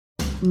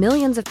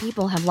Millions of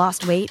people have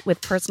lost weight with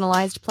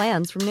personalized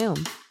plans from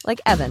Noom. Like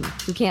Evan,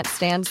 who can't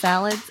stand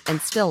salads and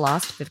still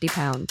lost 50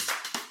 pounds.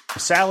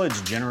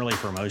 Salads generally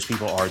for most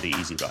people are the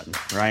easy button,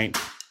 right?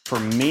 For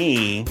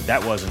me,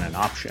 that wasn't an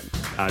option.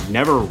 I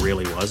never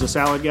really was a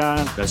salad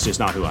guy. That's just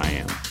not who I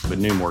am. But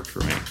Noom worked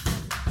for me.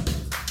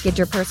 Get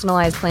your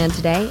personalized plan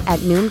today at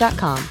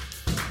Noom.com.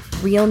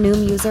 Real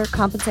Noom user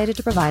compensated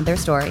to provide their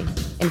story.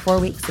 In 4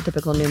 weeks, the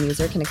typical Noom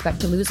user can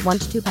expect to lose 1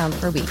 to 2 pounds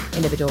per week.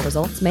 Individual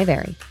results may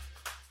vary.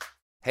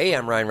 Hey,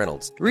 I'm Ryan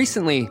Reynolds.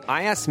 Recently,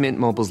 I asked Mint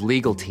Mobile's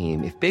legal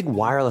team if big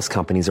wireless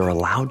companies are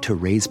allowed to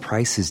raise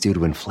prices due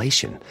to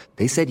inflation.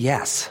 They said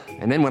yes.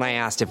 And then when I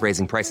asked if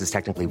raising prices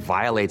technically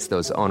violates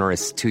those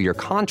onerous two-year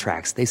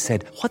contracts, they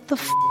said, "What the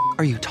f***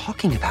 are you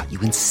talking about, you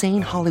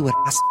insane Hollywood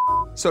ass?"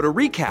 So to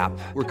recap,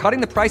 we're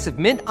cutting the price of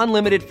Mint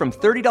Unlimited from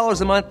 $30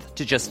 a month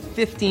to just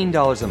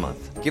 $15 a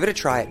month. Give it a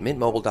try at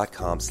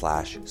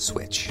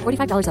mintmobile.com/switch.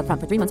 $45 up front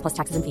for 3 months plus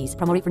taxes and fees.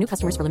 Promo rate for new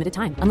customers for limited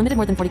time. Unlimited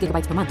more than 40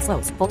 gigabytes per month.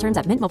 Slows full terms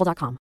at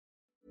mintmobile.com.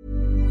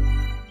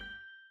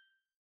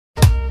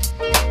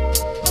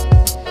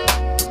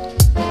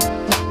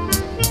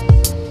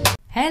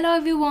 Hello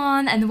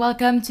everyone and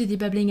welcome to The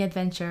Bubbling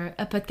Adventure,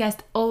 a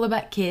podcast all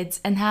about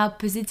kids and how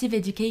positive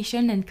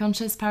education and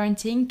conscious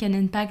parenting can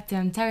impact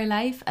their entire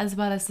life as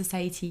well as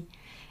society.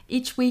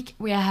 Each week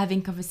we are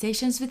having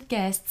conversations with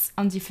guests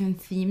on different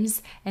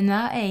themes, and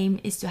our aim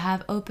is to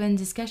have open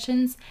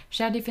discussions,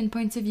 share different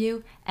points of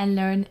view and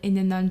learn in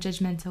a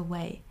non-judgmental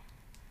way.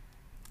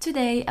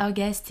 Today our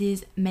guest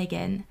is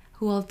Megan,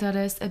 who will tell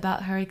us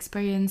about her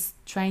experience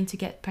trying to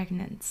get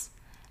pregnant.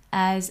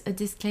 As a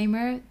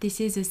disclaimer,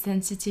 this is a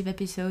sensitive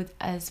episode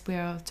as we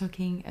are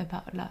talking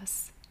about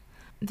loss.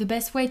 The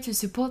best way to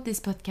support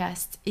this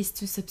podcast is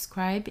to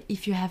subscribe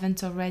if you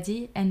haven't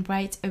already and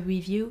write a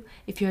review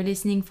if you're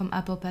listening from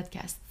Apple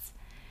Podcasts.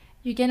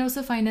 You can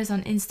also find us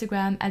on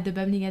Instagram at The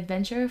Bubbling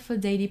Adventure for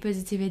daily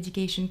positive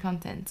education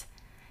content.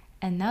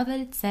 And now that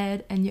it's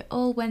said and you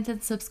all went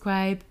and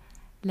subscribe,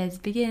 let's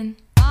begin.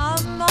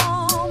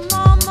 Maman,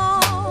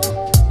 maman,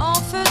 en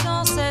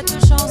faisant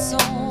cette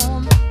chanson.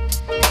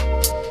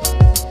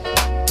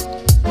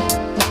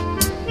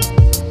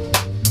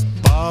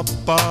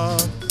 Papa,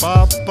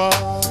 papa,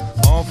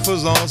 en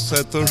faisant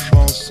cette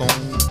chanson.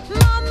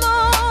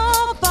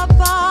 Maman,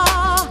 papa,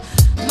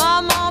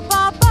 maman,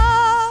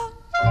 papa.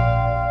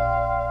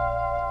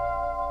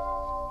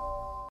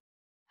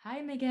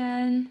 Hi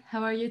Megan,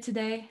 how are you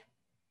today?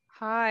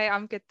 Hi,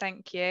 I'm good,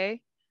 thank you.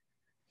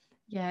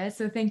 Yeah,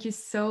 so thank you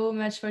so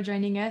much for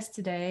joining us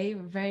today.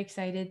 We're very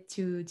excited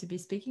to be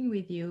speaking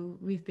with you.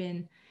 We've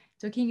been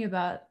talking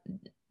about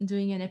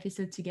doing an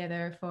episode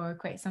together for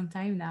quite some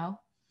time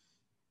now.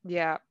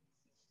 Yeah.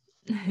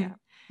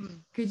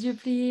 Could you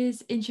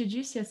please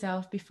introduce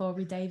yourself before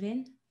we dive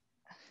in?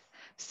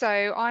 So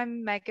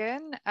I'm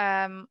Megan.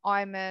 I'm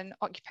an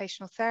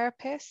occupational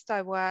therapist.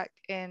 I work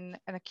in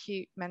an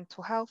acute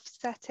mental health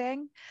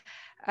setting.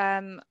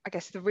 I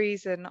guess the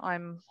reason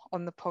I'm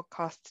on the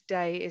podcast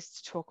today is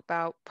to talk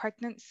about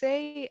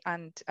pregnancy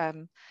and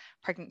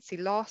pregnancy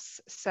loss.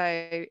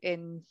 So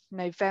in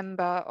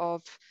November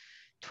of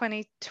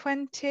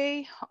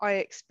 2020, I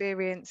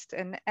experienced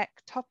an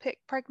ectopic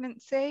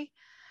pregnancy.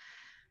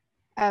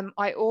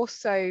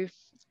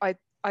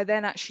 I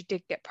then actually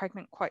did get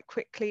pregnant quite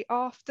quickly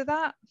after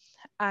that,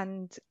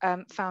 and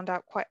found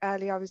out quite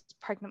early I was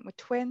pregnant with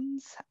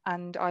twins,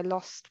 and I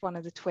lost one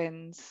of the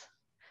twins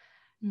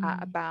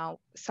at about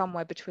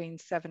somewhere between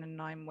 7 and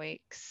 9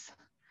 weeks.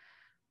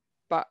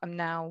 But I'm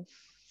now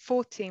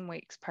 14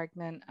 weeks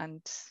pregnant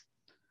and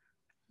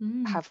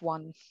have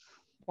one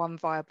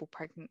viable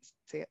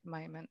pregnancy at the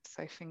moment,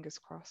 so fingers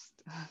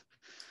crossed.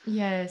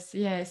 Yes,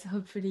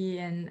 hopefully,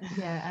 and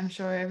yeah, I'm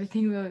sure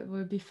everything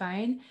will be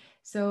fine.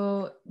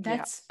 So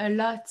that's a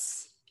lot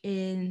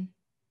in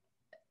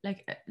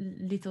like a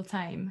little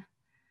time.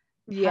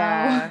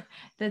 Yeah.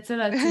 That's a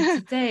lot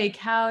to take.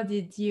 How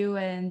did you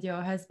and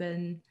your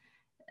husband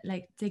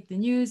like take the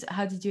news?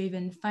 How did you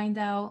even find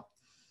out?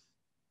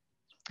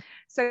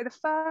 So the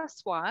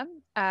first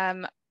one,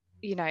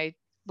 it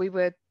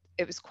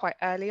was quite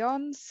early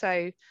on.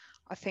 So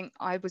I think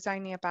I was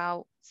only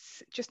about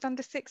just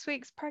under 6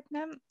 weeks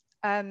pregnant.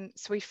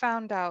 So we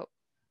found out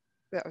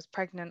that I was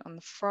pregnant on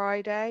the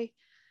Friday.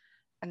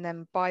 And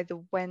then by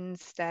the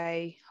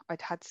Wednesday,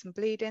 I'd had some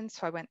bleeding.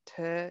 So I went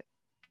to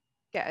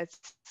get a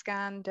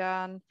scan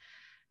done.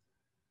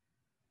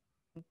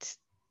 And,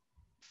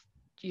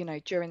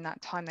 during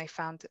that time, they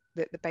found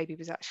that the baby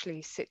was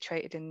actually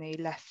situated in the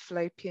left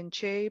fallopian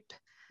tube.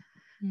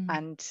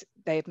 And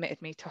they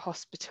admitted me to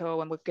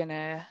hospital and were going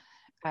to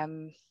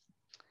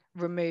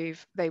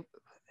remove the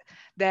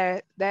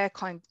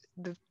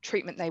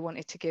treatment they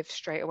wanted to give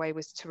straight away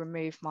was to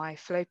remove my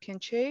fallopian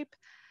tube.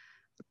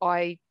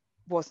 I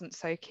wasn't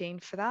so keen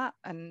for that,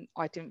 and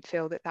I didn't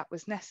feel that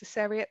was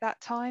necessary at that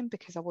time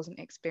because I wasn't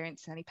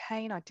experiencing any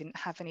pain. I didn't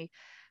have any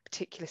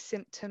particular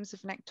symptoms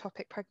of an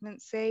ectopic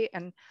pregnancy,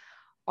 and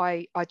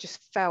I just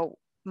felt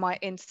my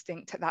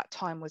instinct at that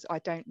time was I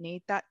don't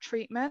need that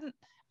treatment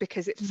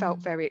because it felt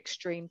very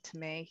extreme to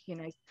me.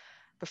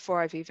 before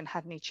I've even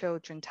had any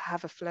children, to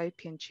have a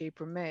fallopian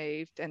tube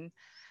removed, and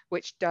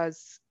which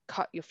does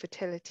cut your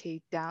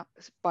fertility down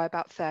by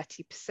about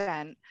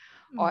 30%.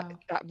 Wow.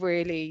 That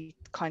really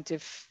kind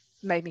of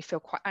made me feel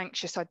quite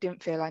anxious. I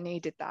didn't feel I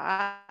needed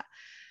that.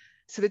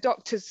 So the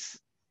doctors,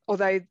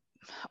 although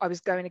I was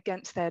going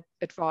against their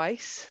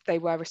advice, they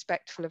were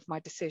respectful of my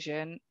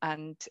decision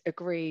and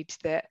agreed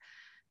that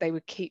they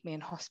would keep me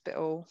in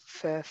hospital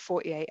for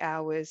 48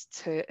 hours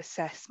to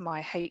assess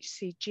my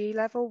HCG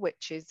level,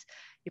 which is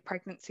your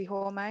pregnancy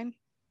hormone.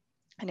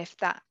 And if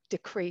that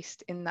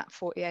decreased in that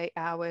 48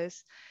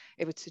 hours,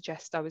 it would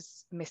suggest I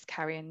was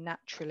miscarrying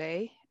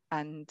naturally.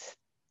 And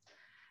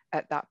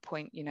at that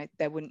point, you know,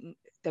 they wouldn't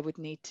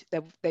need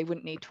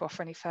to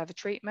offer any further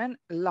treatment.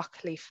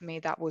 Luckily for me,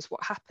 that was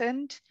what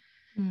happened.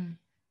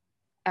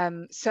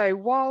 So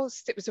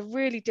whilst it was a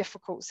really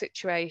difficult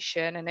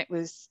situation, and it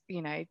was,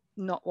 you know,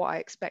 not what I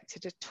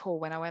expected at all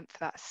when I went for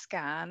that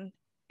scan,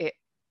 it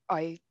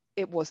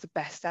was the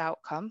best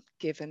outcome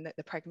given that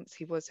the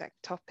pregnancy was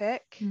ectopic.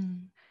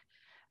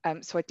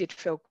 So I did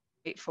feel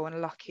grateful and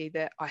lucky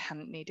that I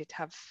hadn't needed to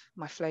have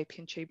my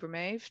fallopian tube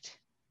removed.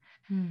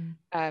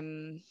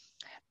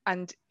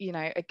 And, you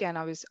know, again,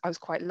 I was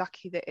quite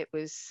lucky that it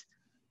was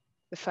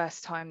the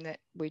first time that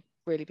we'd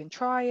really been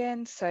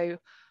trying. So,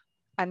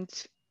 and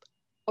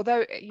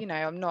although, you know,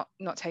 I'm not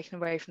taken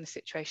away from the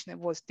situation, it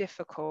was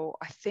difficult.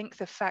 I think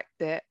the fact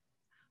that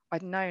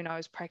I'd known I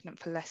was pregnant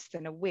for less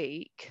than a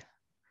week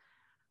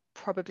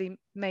probably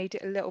made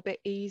it a little bit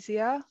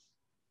easier.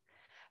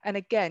 And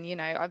again, you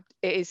know,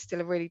 it is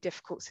still a really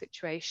difficult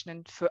situation.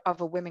 And for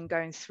other women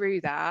going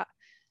through that,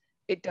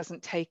 it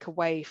doesn't take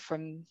away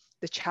from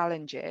the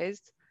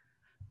challenges.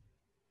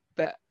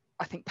 But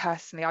I think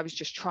personally, I was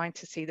just trying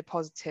to see the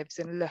positives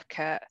and look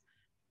at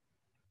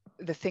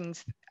the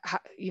things,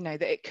 you know,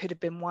 that it could have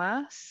been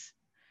worse.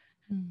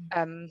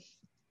 And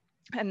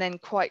then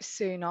quite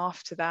soon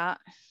after that,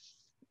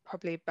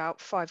 probably about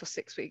 5 or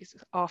 6 weeks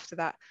after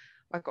that,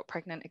 I got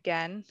pregnant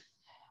again.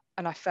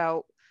 And I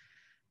felt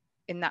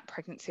in that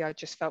pregnancy, I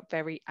just felt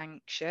very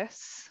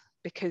anxious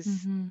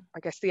because I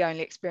guess the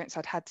only experience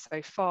I'd had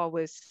so far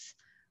was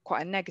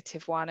quite a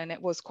negative one, and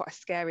it was quite a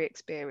scary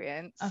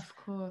experience. Of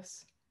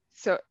course.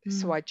 So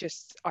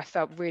I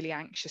felt really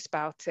anxious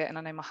about it, and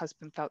I know my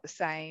husband felt the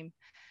same,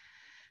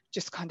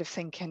 just kind of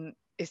thinking,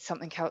 is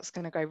something else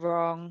going to go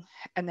wrong?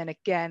 And then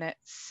again at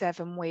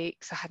 7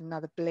 weeks I had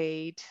another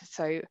bleed.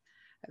 So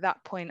at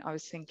that point I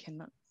was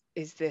thinking,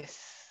 is this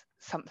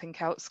something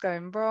else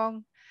going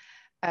wrong?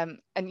 And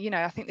you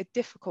know, I think the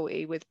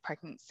difficulty with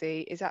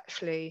pregnancy is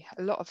actually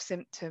a lot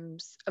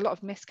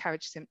of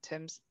miscarriage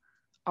symptoms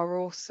are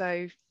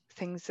also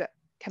things that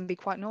can be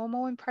quite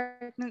normal in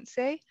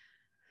pregnancy.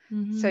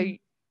 So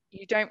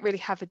you don't really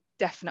have a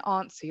definite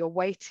answer. You're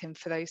waiting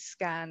for those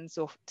scans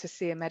or to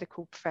see a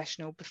medical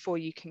professional before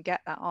you can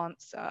get that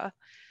answer.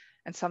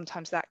 And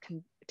sometimes that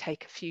can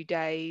take a few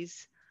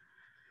days,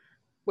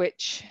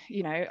 which,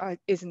 you know,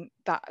 isn't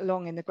that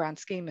long in the grand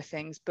scheme of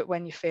things. But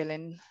when you're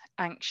feeling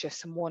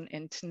anxious and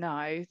wanting to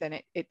know, then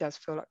it does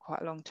feel like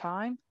quite a long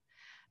time.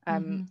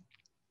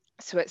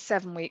 So at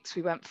 7 weeks,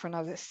 we went for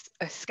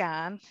a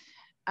scan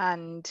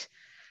and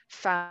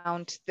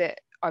found that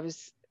I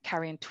was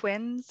carrying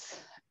twins.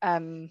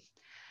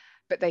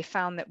 But they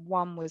found that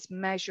one was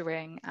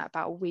measuring at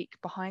about a week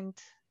behind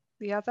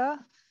the other,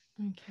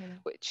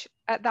 which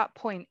at that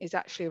point is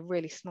actually a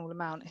really small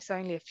amount. It's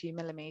only a few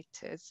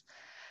millimeters.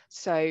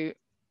 So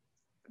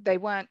they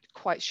weren't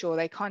quite sure.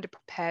 They kind of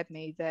prepared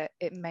me that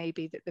it may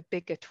be that the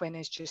bigger twin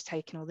is just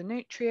taking all the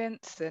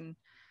nutrients and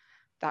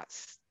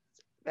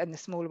the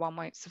smaller one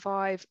won't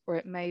survive, or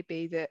it may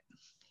be that,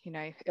 you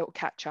know, it'll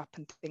catch up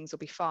and things will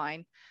be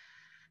fine.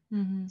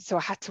 So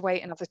I had to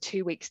wait another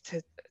 2 weeks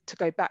to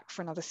go back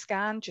for another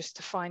scan just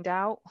to find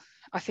out.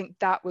 I think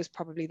that was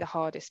probably the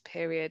hardest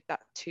period, that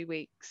 2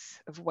 weeks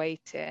of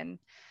waiting.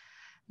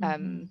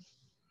 I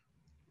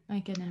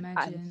can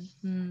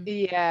imagine.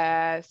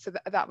 Yeah, so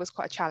that was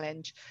quite a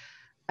challenge.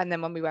 And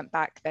then when we went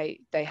back, they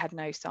had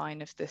no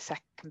sign of the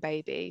second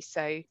baby,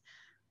 so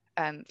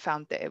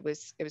found that it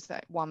was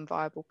like one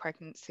viable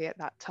pregnancy at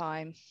that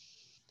time.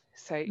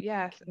 So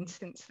yeah, and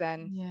since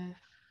then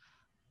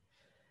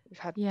we've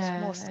had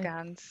more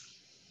scans.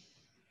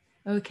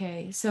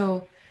 Okay,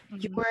 so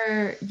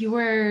you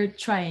were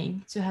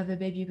trying to have a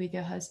baby with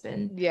your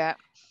husband. Yeah.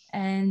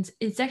 And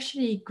it's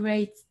actually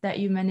great that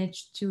you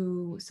managed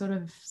to sort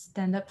of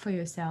stand up for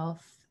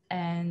yourself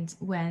and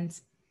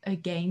went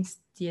against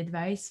the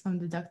advice from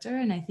the doctor.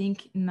 And I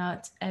think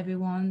not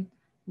everyone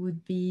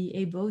would be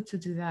able to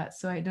do that.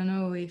 So I don't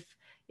know if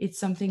it's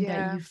something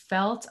that you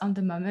felt on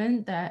the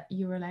moment that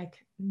you were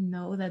like,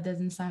 no, that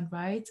doesn't sound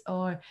right.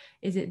 Or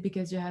is it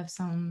because you have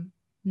some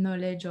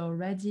knowledge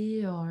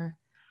already, or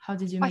how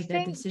did you make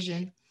that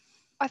decision?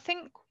 I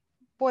think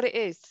what it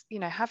is, you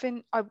know,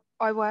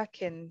 I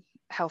work in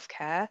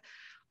healthcare.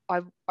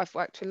 I've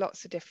worked with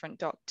lots of different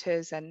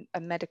doctors and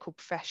medical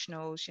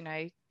professionals, you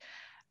know,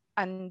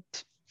 and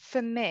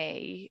for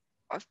me,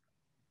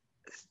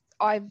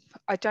 I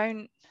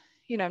don't,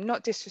 you know, I'm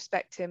not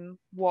disrespecting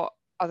what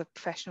other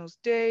professionals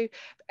do.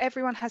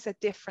 Everyone has a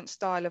different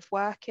style of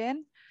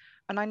working.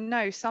 And I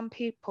know some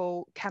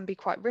people can be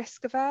quite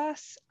risk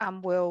averse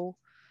and will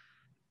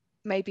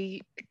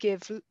maybe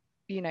give,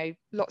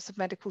 lots of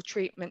medical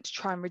treatment to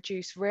try and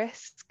reduce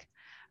risk.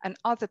 And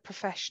other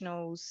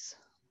professionals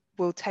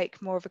will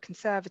take more of a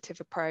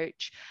conservative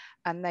approach,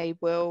 and they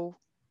will,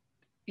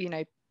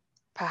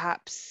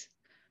 perhaps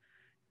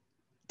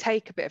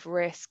take a bit of a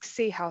risk,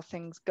 see how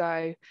things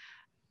go.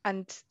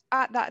 And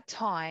at that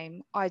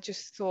time, I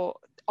just thought,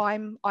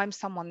 I'm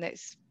someone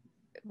that's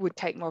would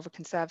take more of a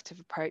conservative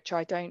approach.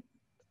 I don't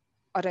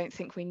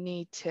think we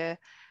need to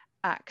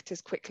act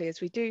as quickly as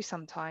we do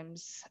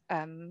sometimes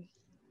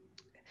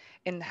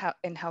in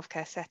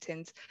healthcare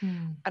settings.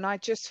 And I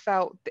just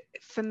felt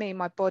for me,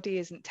 my body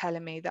isn't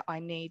telling me that I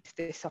need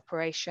this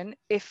operation.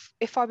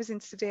 If I was in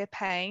severe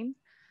pain,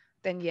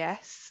 then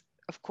yes,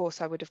 of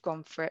course I would have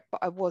gone for it, but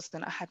I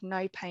wasn't. I had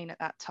no pain at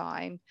that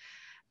time.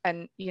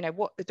 And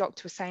what the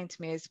doctor was saying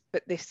to me is,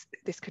 but this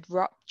could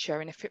rupture,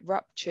 and if it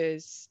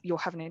ruptures, you'll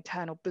have an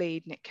internal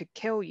bleed and it could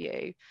kill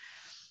you.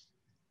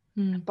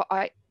 But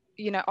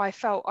I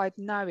felt I'd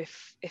know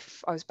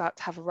if I was about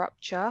to have a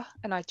rupture,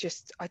 and I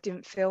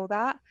didn't feel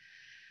that.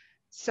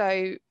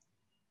 So,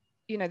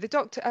 the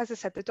doctor, as I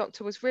said, the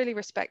doctor was really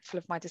respectful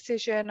of my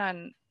decision,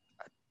 and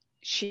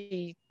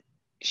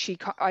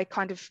I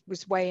kind of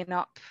was weighing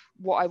up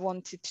what I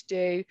wanted to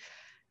do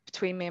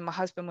between me and my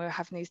husband. We were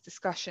having these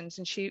discussions,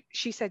 and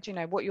she said,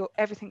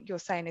 everything you're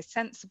saying is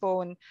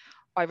sensible, and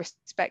I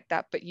respect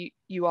that, but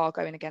you are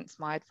going against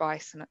my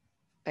advice, and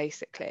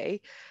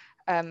basically,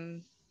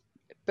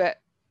 but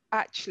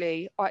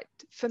actually,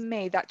 for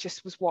me, that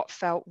just was what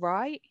felt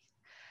right.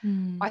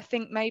 I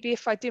think maybe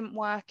if I didn't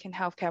work in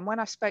healthcare, and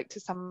when I spoke to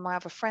some of my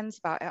other friends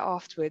about it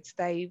afterwards,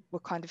 they were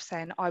kind of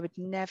saying I would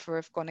never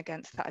have gone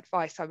against that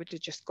advice. I would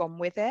have just gone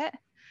with it.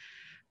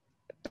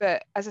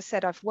 But as I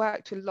said, I've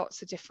worked with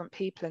lots of different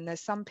people, and there's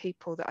some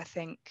people that I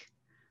think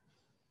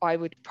I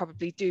would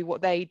probably do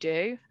what they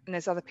do, and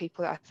there's other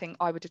people that I think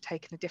I would have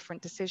taken a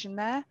different decision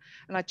there.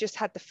 And I just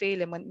had the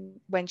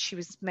feeling when she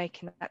was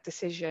making that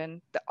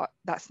decision that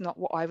that's not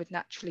what I would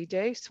naturally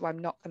do, so I'm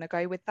not going to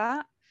go with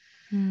that.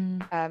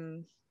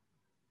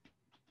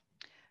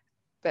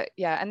 But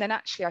yeah, and then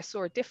actually I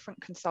saw a different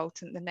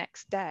consultant the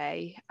next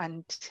day,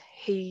 and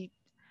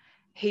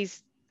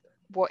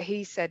what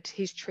he said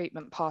his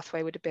treatment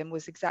pathway would have been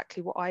was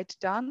exactly what I'd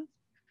done.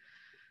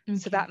 Okay.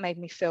 So that made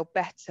me feel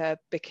better,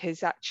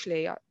 because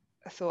actually I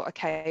thought,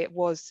 okay, it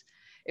was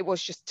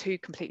just two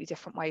completely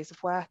different ways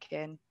of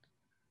working,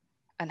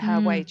 and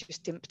her way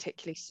just didn't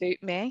particularly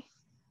suit me.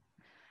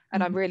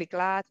 And I'm really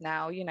glad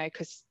now,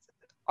 because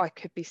I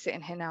could be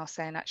sitting here now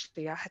saying,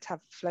 actually, I had to have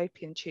a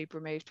fallopian tube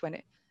removed when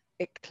it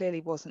clearly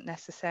wasn't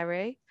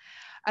necessary.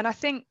 And I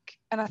think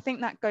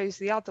that goes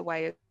the other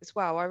way as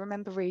well. I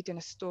remember reading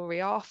a story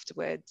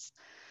afterwards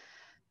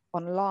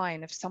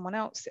online of someone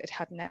else that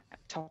had an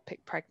ectopic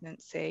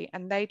pregnancy,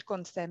 and they'd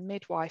gone to their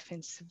midwife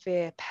in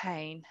severe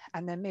pain,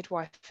 and their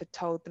midwife had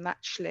told them,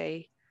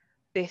 actually,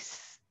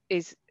 this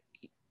is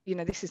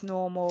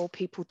normal.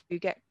 People do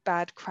get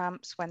bad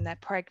cramps when they're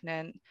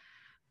pregnant.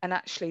 And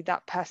actually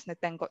that person had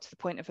then got to the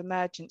point of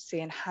emergency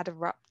and had a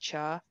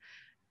rupture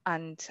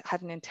and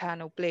had an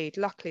internal bleed.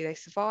 Luckily they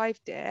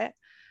survived it,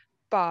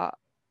 but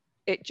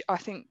I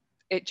think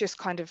it just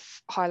kind of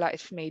highlighted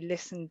for me,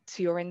 listen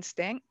to your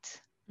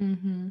instinct.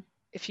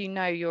 If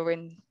you're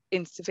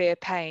in severe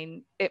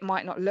pain, it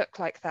might not look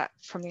like that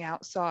from the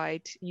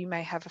outside. You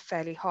may have a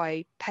fairly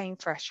high pain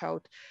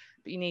threshold,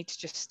 but you need to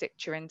just stick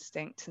to your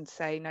instinct and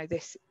say, no,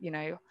 this,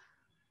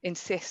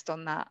 insist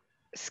on that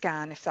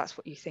scan if that's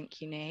what you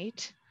think you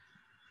need.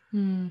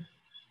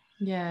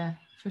 Yeah,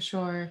 for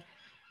sure.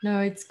 No,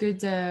 it's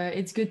good.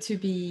 It's good to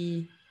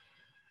be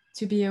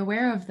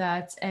aware of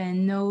that,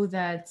 and know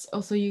that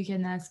also you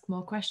can ask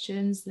more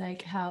questions,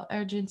 like how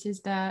urgent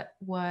is that?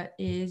 What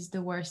is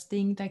the worst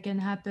thing that can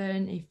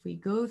happen if we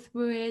go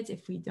through it?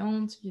 If we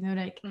don't,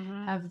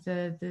 have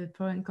the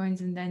pro and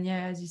cons. And then,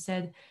 yeah, as you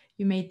said,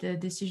 you made the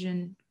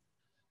decision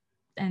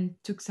and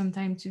took some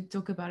time to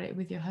talk about it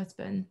with your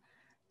husband,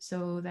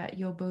 so that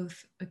you're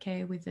both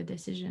okay with the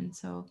decision.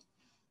 So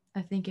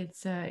I think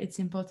it's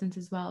important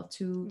as well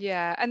to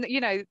and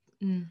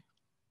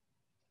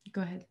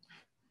go ahead.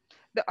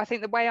 I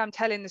think the way I'm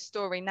telling the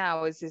story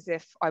now is as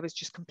if I was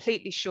just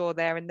completely sure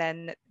there and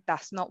then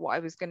that's not what I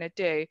was going to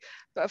do.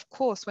 But of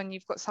course, when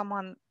you've got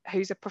someone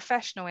who's a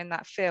professional in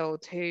that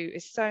field, who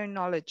is so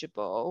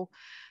knowledgeable,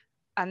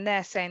 and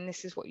they're saying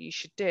this is what you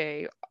should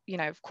do,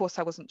 of course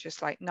I wasn't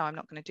just like, no, I'm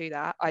not going to do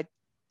that. I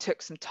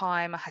took some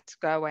time. I had to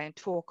go away and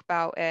talk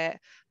about it.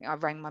 I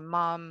rang my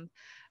mum.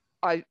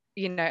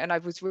 And I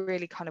was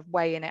really kind of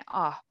weighing it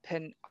up,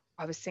 and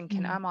I was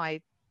thinking, am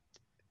I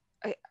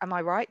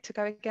right to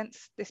go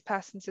against this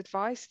person's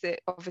advice that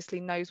obviously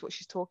knows what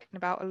she's talking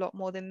about a lot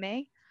more than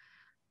me?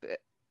 But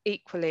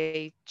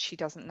equally, she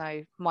doesn't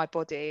know my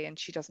body and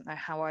she doesn't know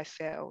how I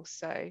feel.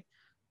 So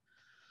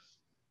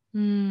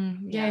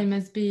yeah, it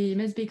must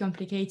be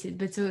complicated.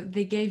 But so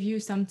they gave you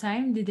some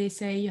time. Did they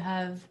say you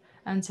have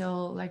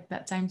until like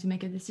that time to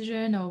make a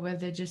decision, or were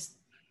they just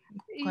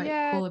quite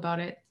Yeah, cool about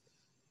it.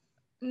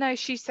 no, I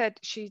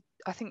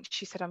think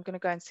she said, I'm going to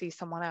go and see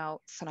someone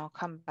else and I'll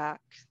come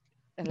back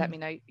and let Mm. me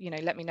know,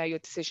 let me know your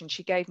decision.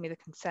 She gave me the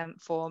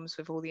consent forms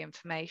with all the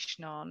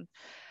information on.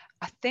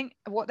 I think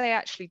what they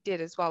actually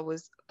did as well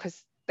was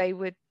because they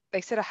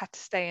said I had to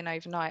stay in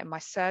overnight and my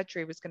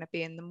surgery was going to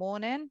be in the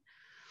morning.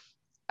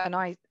 And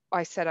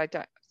I said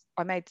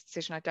I made the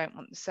decision I don't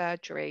want the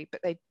surgery,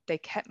 but they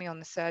kept me on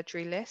the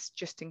surgery list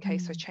just in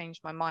case I Mm.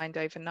 changed my mind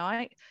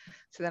overnight.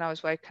 So then I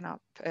was woken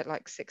up at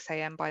like 6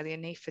 a.m. by the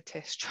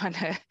anaesthetist trying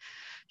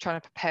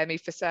to prepare me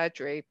for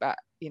surgery. But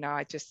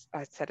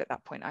I said at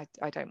that point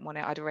I don't want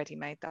it. I'd already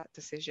made that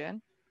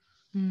decision.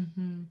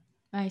 Mm-hmm.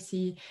 I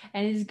see.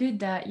 And it's good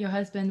that your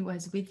husband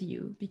was with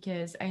you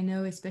because I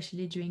know,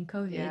 especially during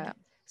COVID, Yeah,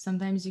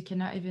 sometimes you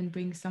cannot even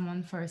bring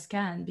someone for a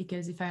scan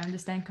because if I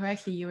understand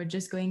correctly, you were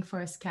just going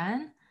for a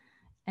scan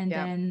and yeah.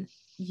 then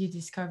you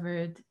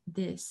discovered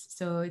this.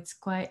 So it's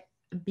quite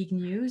big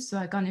news. So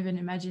I can't even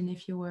imagine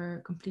if you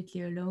were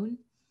completely alone.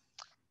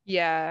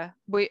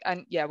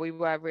 We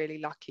were really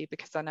lucky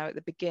because I know at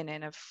the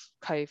beginning of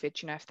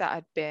COVID, if that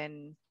had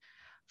been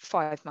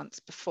 5 months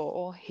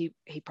before, he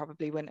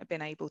probably wouldn't have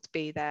been able to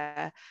be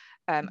there.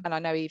 And I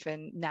know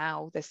even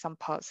now there's some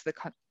parts of the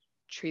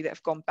country that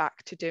have gone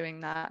back to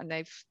doing that, and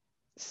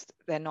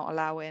they're not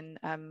allowing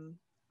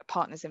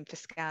partners in for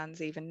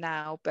scans even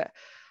now. But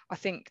I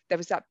think there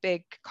was that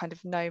big kind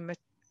of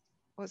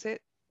was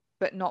it,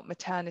 but not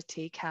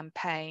maternity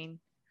campaign,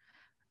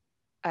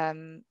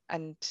 and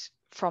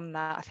from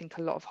that, I think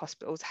a lot of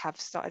hospitals have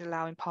started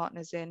allowing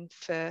partners in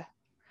for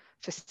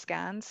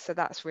scans, so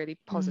that's really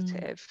Mm,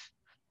 positive.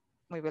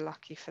 We were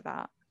lucky for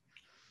that.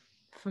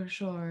 for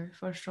sure,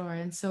 for sure.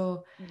 And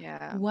so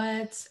Yeah.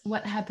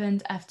 what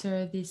happened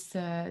after this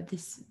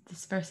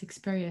first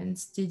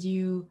experience? Did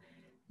you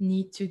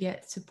need to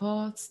get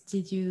support?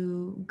 Did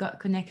you got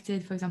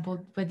connected? For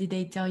example, what did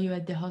they tell you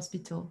at the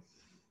hospital?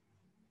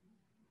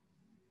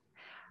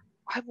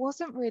 I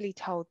wasn't really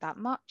told that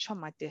much on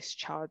my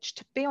discharge.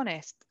 To be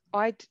honest,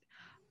 I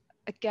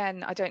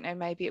don't know,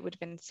 maybe it would have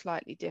been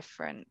slightly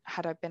different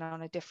had I been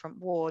on a different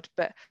ward.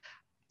 But,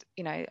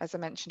 as I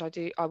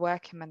mentioned, I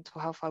work in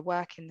mental health. I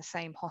work in the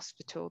same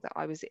hospital that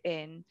I was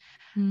in.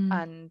 Mm,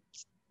 And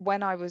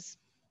when I was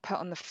put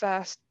on the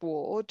first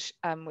ward,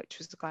 which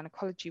was the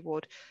gynecology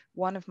ward,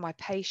 one of my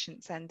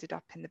patients ended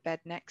up in the bed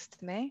next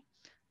to me.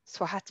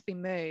 So I had to be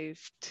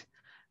moved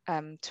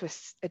to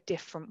a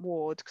different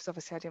ward because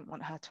obviously I didn't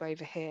want her to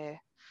overhear,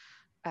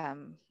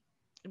 um,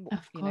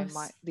 of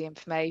course. the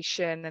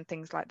information and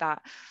things like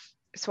that.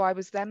 So I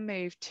was then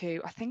moved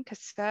to, I think, a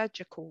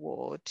surgical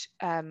ward.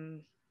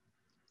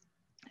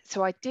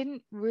 So I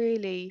didn't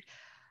really,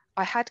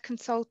 I had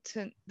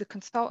the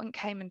consultant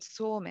came and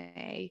saw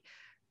me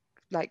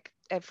like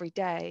every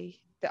day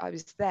that I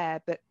was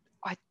there, but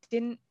I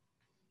didn't,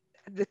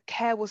 the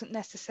care wasn't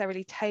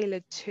necessarily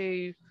tailored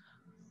to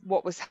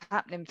what was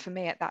happening for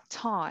me at that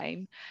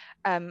time.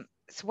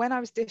 So when I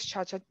was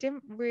discharged, I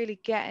didn't really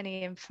get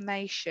any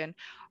information.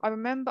 I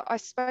remember I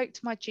spoke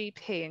to my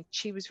GP and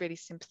she was really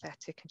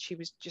sympathetic and she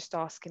was just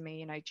asking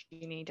me, do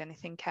you need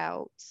anything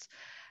else?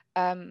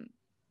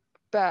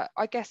 But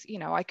I guess,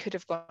 I could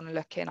have gone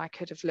looking, I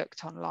could have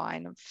looked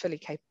online. I'm fully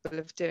capable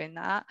of doing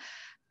that.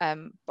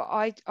 But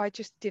I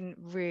just didn't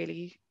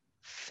really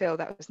feel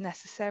that was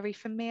necessary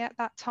for me at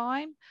that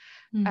time.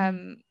 Mm-hmm.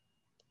 Um,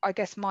 I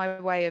guess my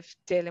way of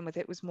dealing with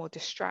it was more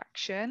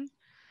distraction.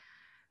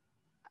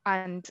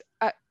 And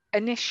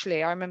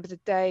initially, I remember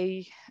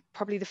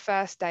probably the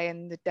first day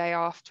and the day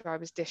after I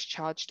was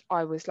discharged,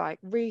 I was like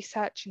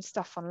researching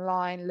stuff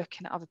online,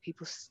 looking at other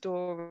people's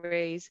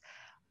stories.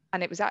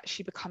 And it was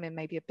actually becoming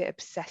maybe a bit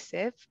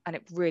obsessive and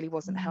it really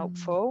wasn't Mm,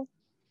 helpful.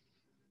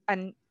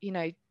 And,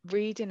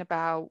 reading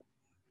about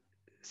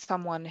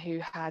someone who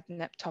had an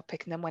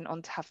ectopic and then went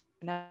on to have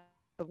another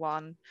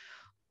one,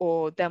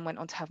 or then went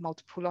on to have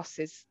multiple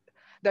losses,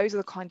 those are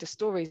the kind of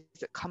stories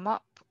that come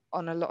up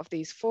on a lot of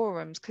these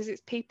forums because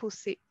it's people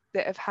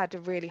that have had a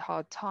really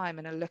hard time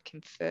and are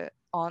looking for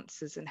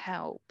answers and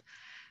help,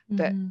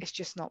 but mm-hmm. it's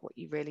just not what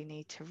you really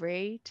need to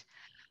read.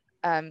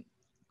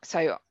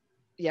 So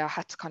yeah, I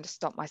had to kind of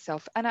stop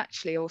myself. And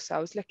actually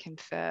also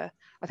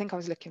I think I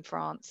was looking for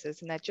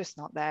answers and they're just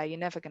not there. You're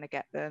never going to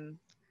get them.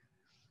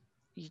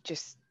 You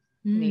just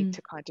need Mm,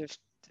 to kind of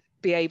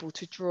be able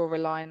to draw a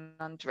line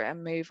under it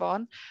and move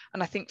on.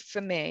 And I think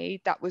for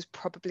me, that was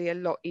probably a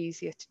lot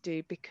easier to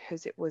do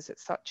because it was at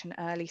such an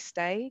early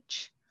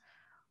stage.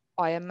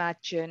 I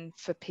imagine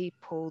for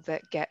people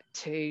that get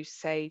to,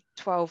 say,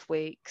 12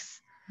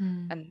 weeks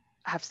mm, and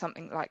have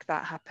something like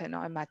that happen,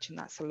 I imagine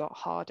that's a lot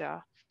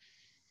harder.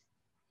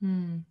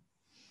 mm.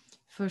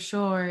 For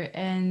sure.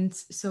 And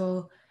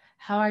so,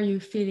 how are you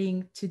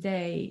feeling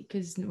today?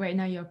 Because right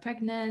now you're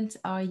pregnant.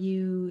 Are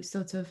you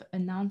sort of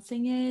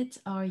announcing it?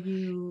 Are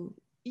you?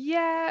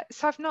 Yeah,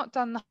 so I've not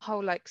done the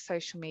whole like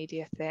social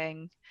media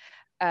thing.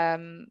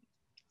 Um,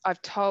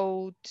 I've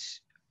told,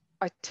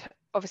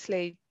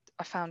 obviously,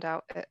 I found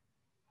out at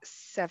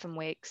 7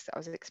 weeks that I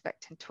was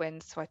expecting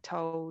twins. So I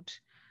told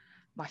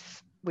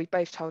we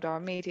both told our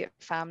immediate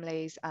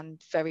families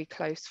and very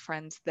close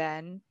friends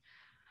then.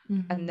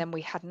 And then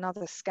we had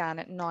another scan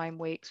at 9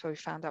 weeks where we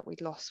found out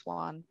we'd lost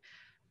one.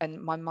 And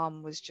my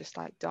mum was just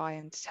like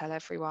dying to tell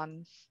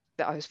everyone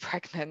that I was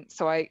pregnant.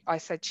 So I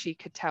said she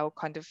could tell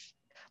kind of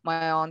my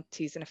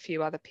aunties and a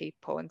few other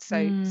people. And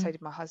so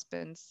did my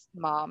husband's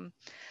mum.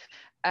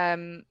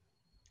 And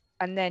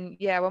then,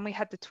 yeah, when we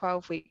had the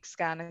 12-week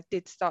scan, I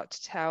did start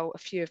to tell a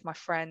few of my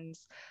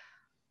friends,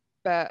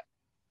 but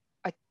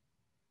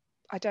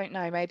I don't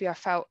know, maybe I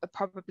felt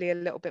probably a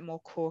little bit more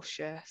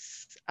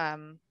cautious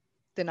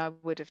than I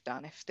would have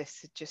done if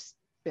this had just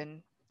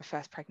been a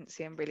first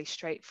pregnancy and really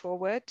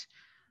straightforward.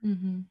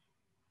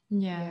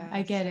 Yeah,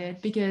 I get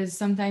it, because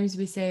sometimes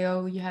we say,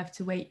 oh, you have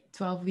to wait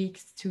 12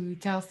 weeks to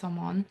tell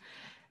someone,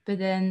 but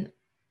then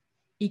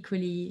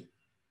equally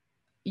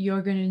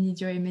you're going to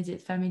need your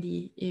immediate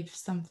family if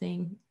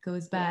something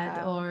goes bad.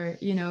 Yeah. Or,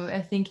 you know,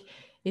 I think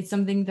it's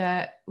something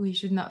that we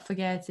should not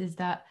forget, is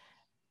that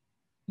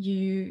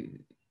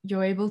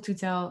you're able to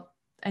tell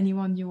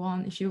anyone you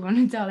want. If you want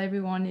to tell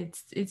everyone,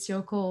 it's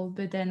your call.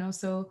 But then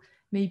also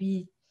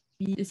maybe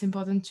it's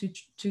important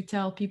to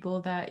tell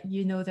people that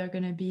you know they're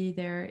going to be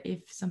there if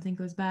something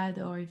goes bad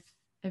or if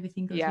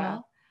everything goes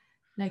well.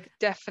 Like,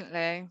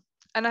 definitely.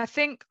 And I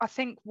think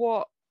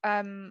what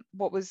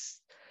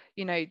was,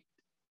 you know,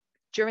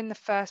 during the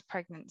first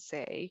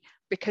pregnancy,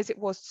 because it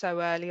was so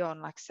early on,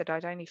 like I said,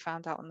 I'd only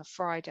found out on the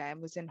Friday and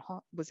was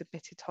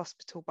admitted to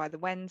hospital by the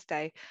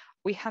Wednesday.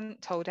 We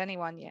hadn't told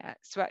anyone yet.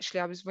 So actually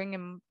I was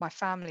ringing my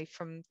family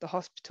from the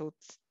hospital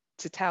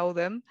to tell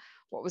them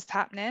what was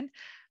happening.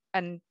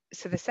 And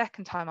so the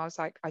second time I was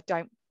like, I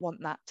don't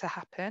want that to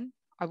happen.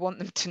 I want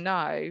them to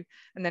know.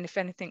 And then if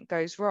anything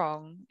goes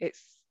wrong,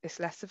 it's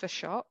less of a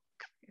shock,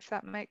 if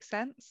that makes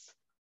sense.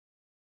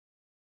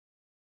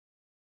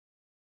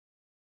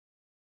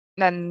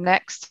 Then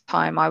next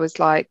time I was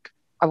like,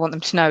 I want them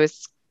to know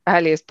as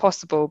early as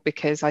possible,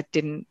 because I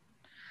didn't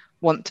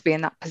want to be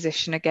in that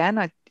position again.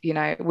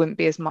 It wouldn't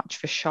be as much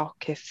of a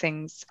shock if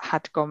things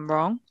had gone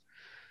wrong.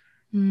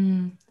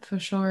 For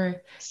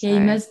sure. So, Yeah,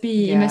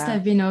 it must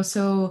have been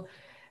also,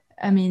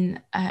 I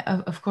mean,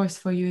 of course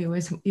for you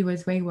it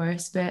was way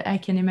worse, but I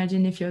can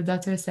imagine if your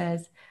daughter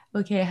says,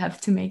 okay, I have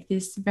to make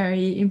this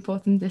very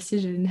important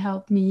decision,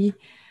 help me.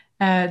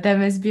 That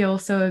must be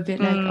also a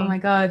bit like, oh my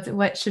God,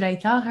 what should I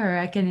tell her?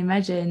 I can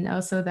imagine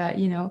also that,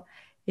 you know,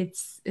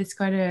 it's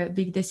quite a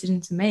big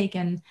decision to make.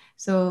 And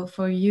so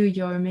for you,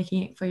 you're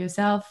making it for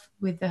yourself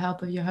with the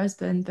help of your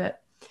husband.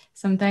 But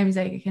sometimes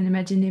I can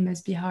imagine it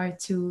must be hard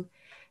to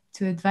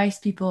advise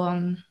people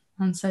on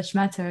such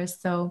matters.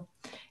 So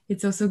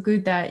it's also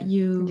good that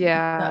you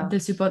got the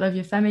support of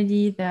your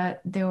family,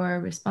 that they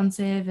were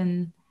responsive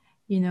and,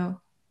 you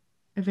know,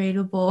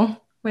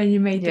 available when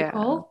you made the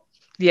call.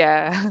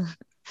 Yeah.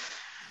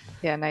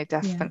 Yeah, no,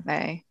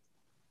 definitely.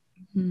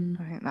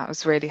 I think that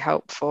was really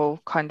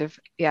helpful, kind of,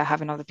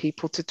 having other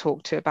people to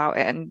talk to about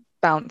it and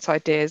bounce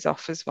ideas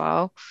off as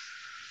well.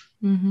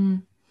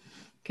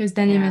 Because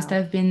then it must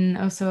have been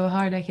also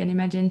hard, I can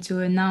imagine,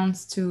 to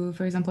announce to,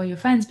 for example, your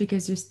friends,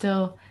 because you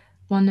still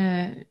want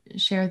to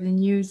share the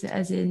news,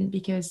 as in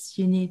because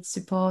you need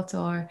support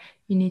or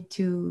you need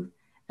to,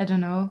 I don't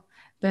know.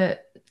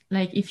 But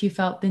like, if you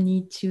felt the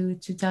need to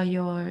tell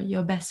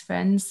your best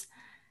friends,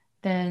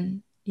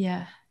 then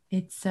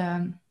it's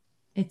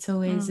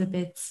always a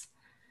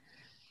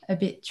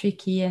bit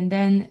tricky. And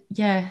then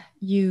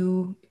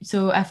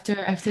so after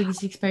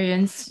this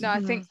experience. No,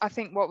 I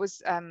think what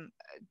was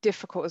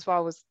difficult as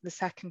well was the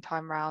second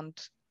time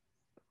round,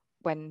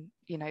 when,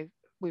 you know,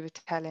 we were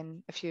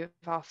telling a few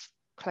of our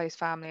close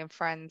family and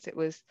friends. It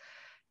was,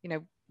 you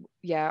know,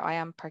 I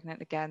am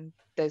pregnant again,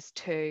 there's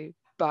two,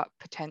 but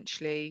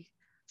potentially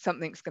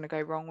something's going to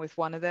go wrong with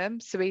one of them.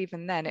 So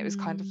even then it was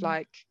kind of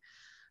like,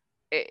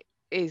 it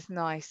is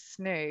nice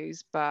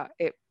news, but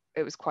it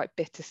was quite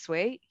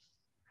bittersweet.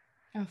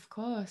 Of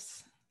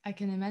course, I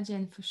can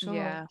imagine, for sure.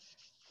 Yeah.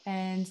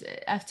 And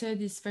after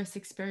this first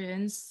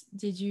experience,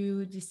 did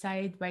you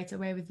decide right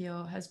away with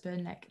your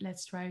husband, like,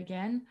 let's try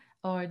again?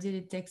 Or did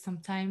it take some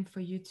time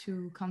for you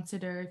to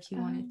consider if you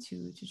wanted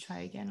to try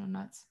again or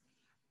not?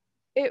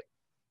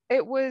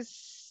 It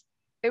was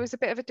a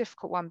bit of a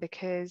difficult one,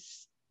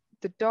 because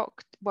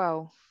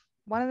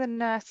one of the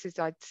nurses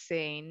I'd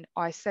seen,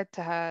 I said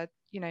to her,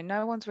 you know,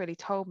 no one's really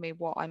told me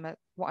what I'm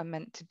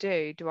meant to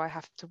do. Do I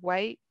have to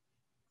wait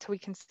till we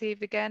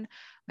conceive again?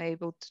 I'm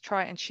able to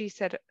try it? And she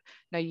said,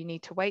 no, you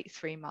need to wait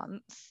 3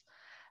 months.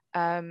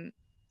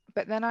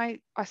 But then I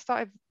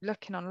started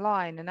looking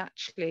online and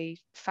actually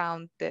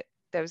found that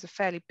there was a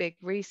fairly big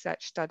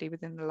research study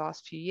within the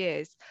last few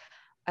years,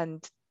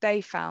 and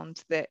they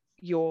found that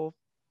you're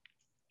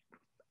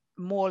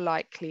more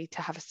likely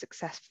to have a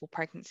successful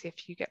pregnancy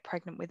if you get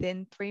pregnant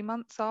within 3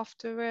 months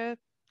after a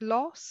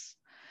loss.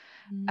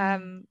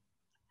 And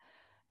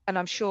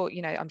I'm sure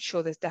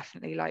there's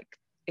definitely like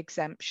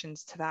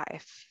exemptions to that.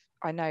 If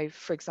I know,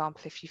 for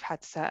example, if you've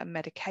had certain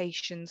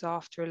medications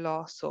after a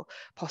loss, or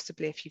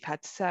possibly if you've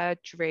had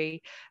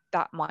surgery,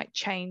 that might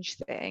change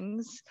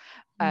things.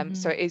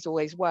 So it is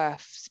always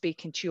worth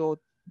speaking to your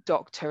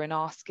doctor and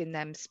asking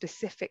them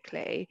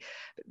specifically.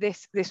 But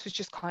this was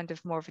just kind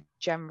of more of a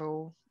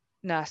general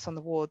nurse on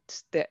the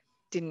wards that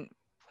didn't,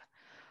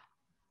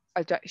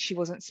 she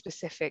wasn't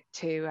specific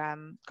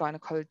to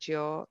gynecology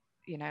or,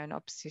 you know, an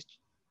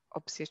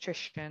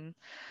obstetrician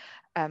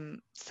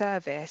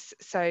service.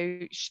 So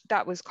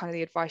that was kind of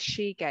the advice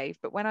she gave.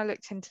 But when I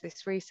looked into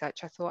this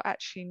research, I thought,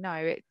 actually,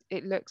 no,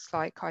 it looks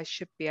like I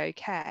should be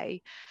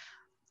okay.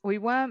 We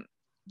weren't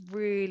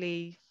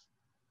really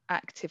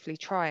actively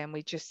trying.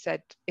 We just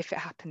said, if it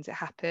happens, it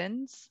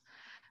happens.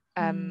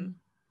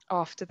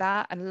 After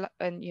that,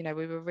 and you know,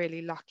 we were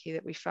really lucky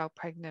that we fell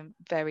pregnant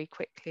very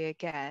quickly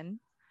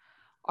again.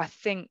 I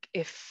think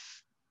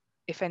if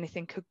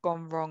anything had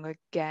gone wrong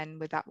again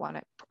with that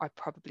one, I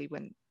probably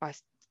wouldn't. I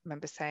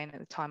remember saying at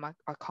the time, I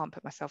can't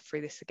put myself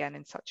through this again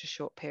in such a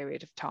short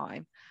period of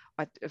time.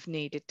 I'd have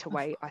needed to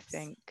wait, I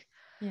think.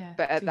 Yeah.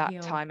 But at that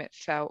heal. time, it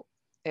felt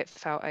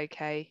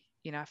okay.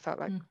 You know, I felt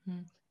like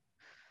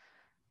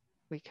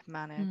we could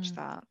manage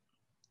that.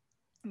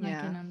 Yeah.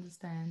 I can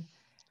understand.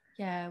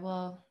 Yeah.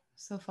 Well,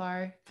 so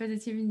far,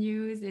 positive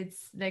news.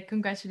 It's like,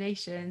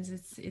 congratulations.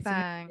 It's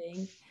Thanks.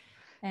 amazing.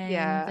 And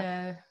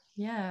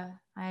yeah,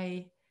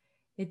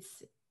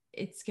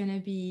 it's gonna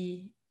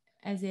be,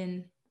 as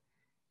in,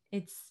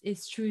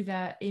 it's true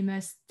that it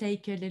must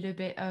take a little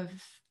bit of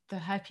the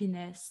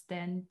happiness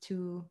then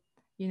to,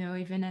 you know,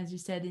 even as you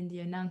said in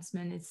the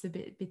announcement, it's a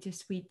bit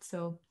bittersweet.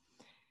 So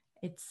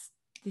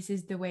this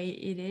is the way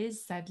it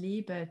is,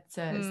 sadly, but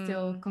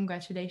still,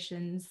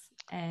 congratulations.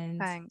 And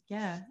Thanks.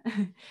 yeah.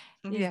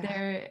 Is Yeah.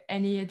 there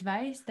any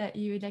advice that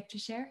you would like to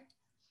share?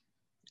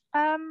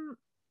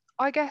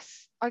 I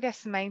guess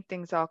the main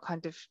things are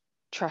kind of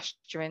trust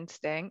your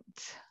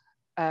instinct.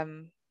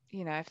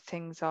 You know, if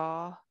things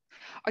are,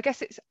 I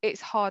guess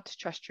it's hard to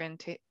trust your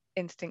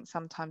instinct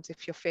sometimes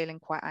if you're feeling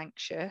quite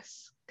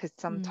anxious, because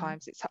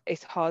sometimes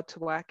it's hard to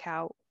work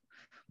out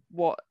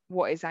what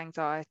is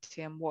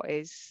anxiety and what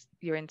is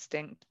your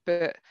instinct.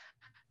 But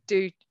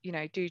do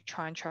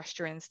try and trust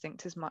your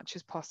instinct as much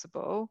as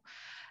possible.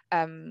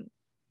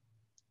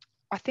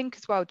 I think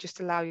as well, just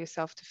allow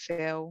yourself to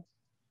feel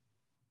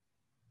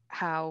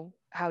how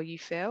you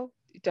feel.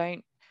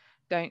 Don't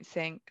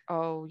think,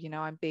 oh, you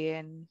know, I'm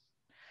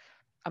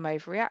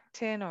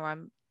overreacting,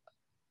 or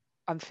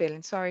I'm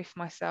feeling sorry for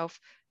myself.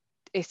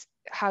 It's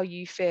how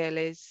you feel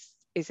is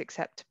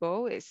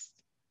acceptable.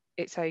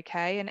 It's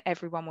okay, and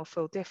everyone will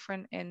feel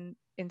different in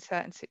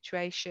certain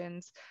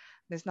situations.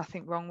 There's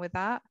nothing wrong with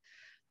that.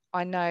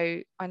 I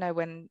know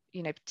when,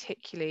 you know,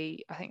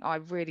 particularly, I think I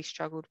really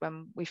struggled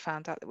when we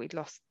found out that we'd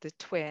lost the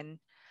twin,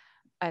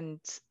 and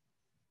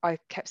I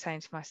kept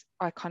saying to myself,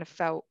 I kind of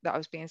felt that I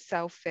was being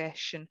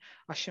selfish and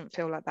I shouldn't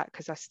feel like that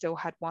because I still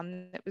had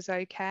one that was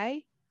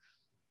okay.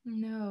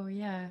 No,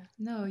 yeah.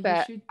 No, you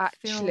But should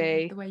feel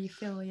actually, the way you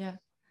feel, yeah.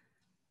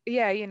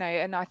 yeah, you know,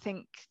 and I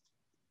think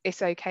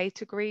it's okay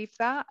to grieve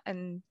that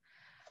and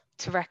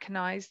to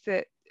recognize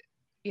that,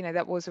 you know,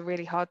 that was a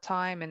really hard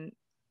time, and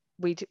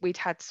we'd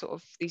had sort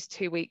of these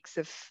 2 weeks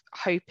of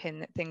hoping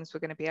that things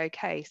were going to be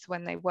okay. So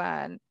when they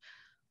weren't,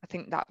 I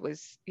think that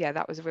was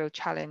a real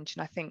challenge.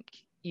 And I think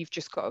you've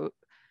just got to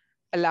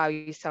allow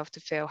yourself to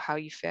feel how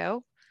you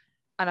feel.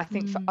 And I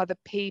think for other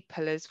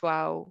people as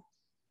well,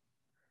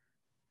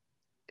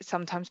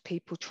 sometimes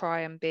people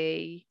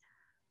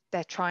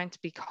they're trying to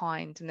be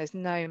kind, and there's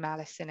no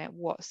malice in it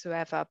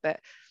whatsoever, but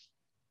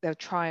they'll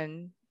try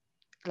and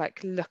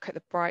like look at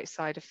the bright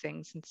side of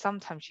things. And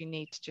sometimes you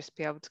need to just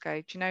be able to go,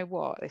 do you know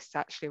what, this is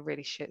actually a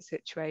really shit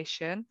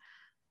situation,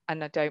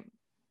 and I don't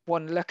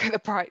want to look at the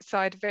bright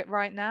side of it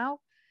right now,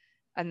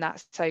 and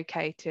that's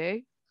okay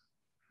too.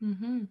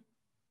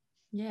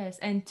 Yes,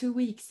 and 2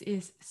 weeks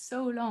is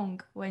so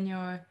long when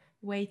you're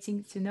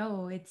waiting to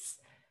know.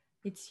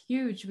 It's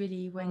huge,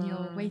 really, when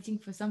you're waiting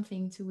for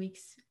something. 2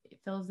 weeks, it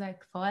feels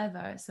like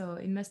forever. So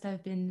it must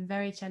have been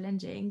very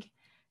challenging,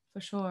 for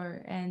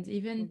sure. And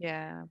even,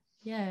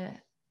 yeah,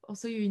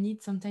 also you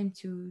need some time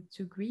to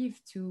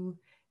grieve, to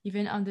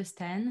even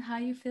understand how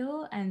you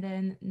feel, and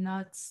then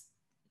not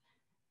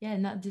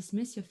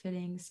dismiss your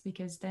feelings,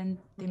 because then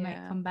they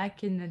might come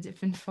back in a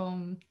different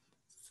form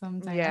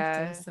sometime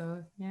after.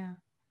 So yeah.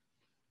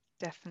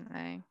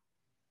 Definitely.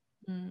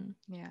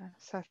 Yeah,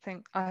 so I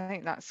think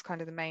that's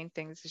kind of the main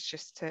things, is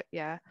just to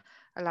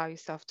allow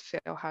yourself to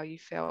feel how you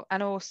feel.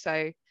 And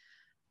also,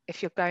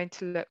 if you're going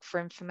to look for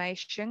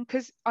information,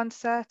 because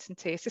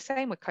uncertainty, it's the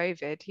same with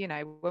COVID, you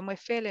know, when we're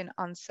feeling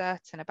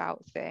uncertain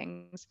about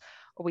things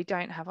or we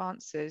don't have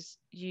answers,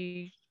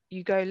 you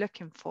go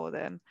looking for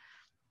them,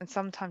 and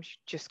sometimes you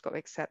just got to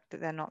accept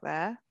that they're not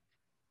there,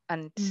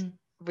 and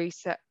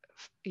reset,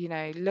 you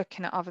know,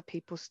 looking at other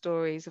people's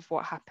stories of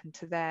what happened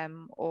to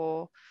them,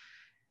 or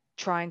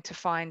trying to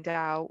find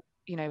out,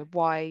 you know,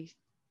 why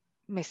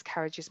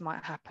miscarriages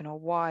might happen or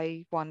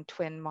why one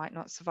twin might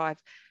not survive.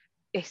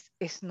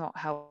 It's not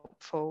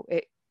helpful.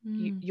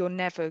 You're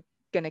never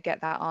going to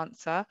get that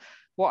answer.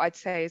 What I'd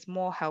say is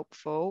more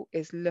helpful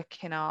is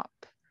looking up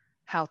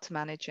how to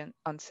manage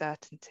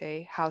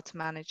uncertainty, how to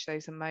manage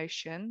those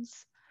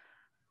emotions,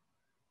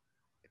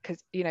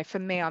 because, you know, for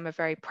me, I'm a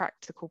very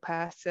practical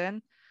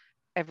person.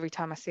 Every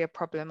time I see a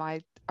problem,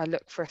 I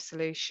look for a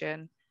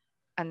solution.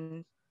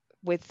 And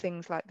with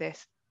things like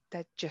this,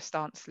 there just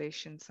aren't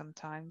solutions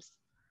sometimes.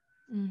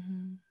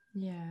 Mm-hmm.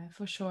 Yeah,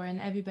 for sure.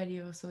 And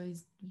everybody also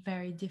is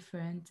very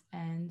different,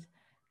 and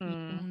you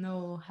don't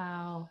know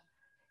how,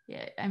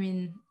 yeah, I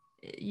mean,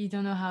 you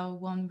don't know how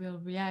one will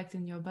react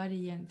in your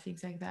body and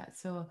things like that.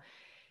 So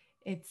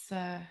it's,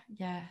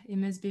 yeah, it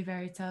must be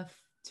very tough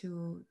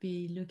to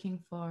be looking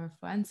for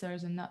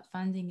answers and not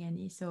finding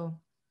any. So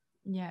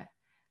yeah,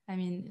 I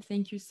mean,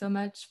 thank you so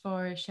much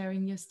for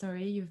sharing your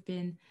story. You've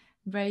been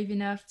brave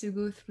enough to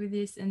go through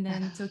this and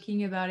then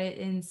talking about it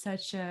in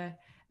such a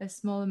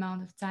small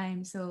amount of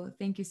time. So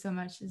thank you so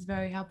much. It's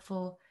very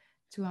helpful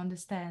to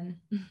understand.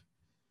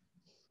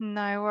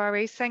 No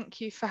worries.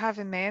 Thank you for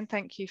having me, and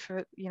thank you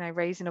for, you know,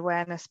 raising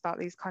awareness about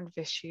these kind of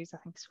issues. I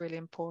think it's really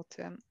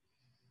important.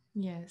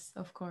 Yes,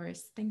 of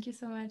course. Thank you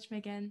so much,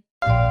 Megan.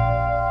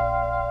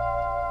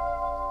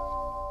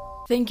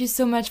 Thank you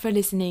so much for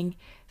listening.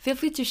 Feel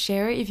free to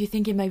share if you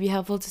think it might be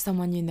helpful to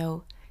someone you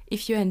know.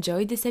 If you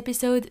enjoyed this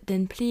episode,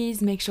 then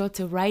please make sure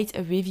to write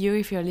a review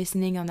if you're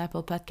listening on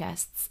Apple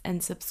Podcasts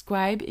and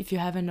subscribe if you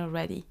haven't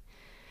already.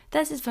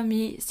 That's it for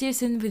me. See you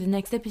soon with the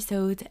next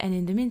episode, and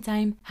in the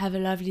meantime, have a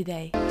lovely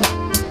day.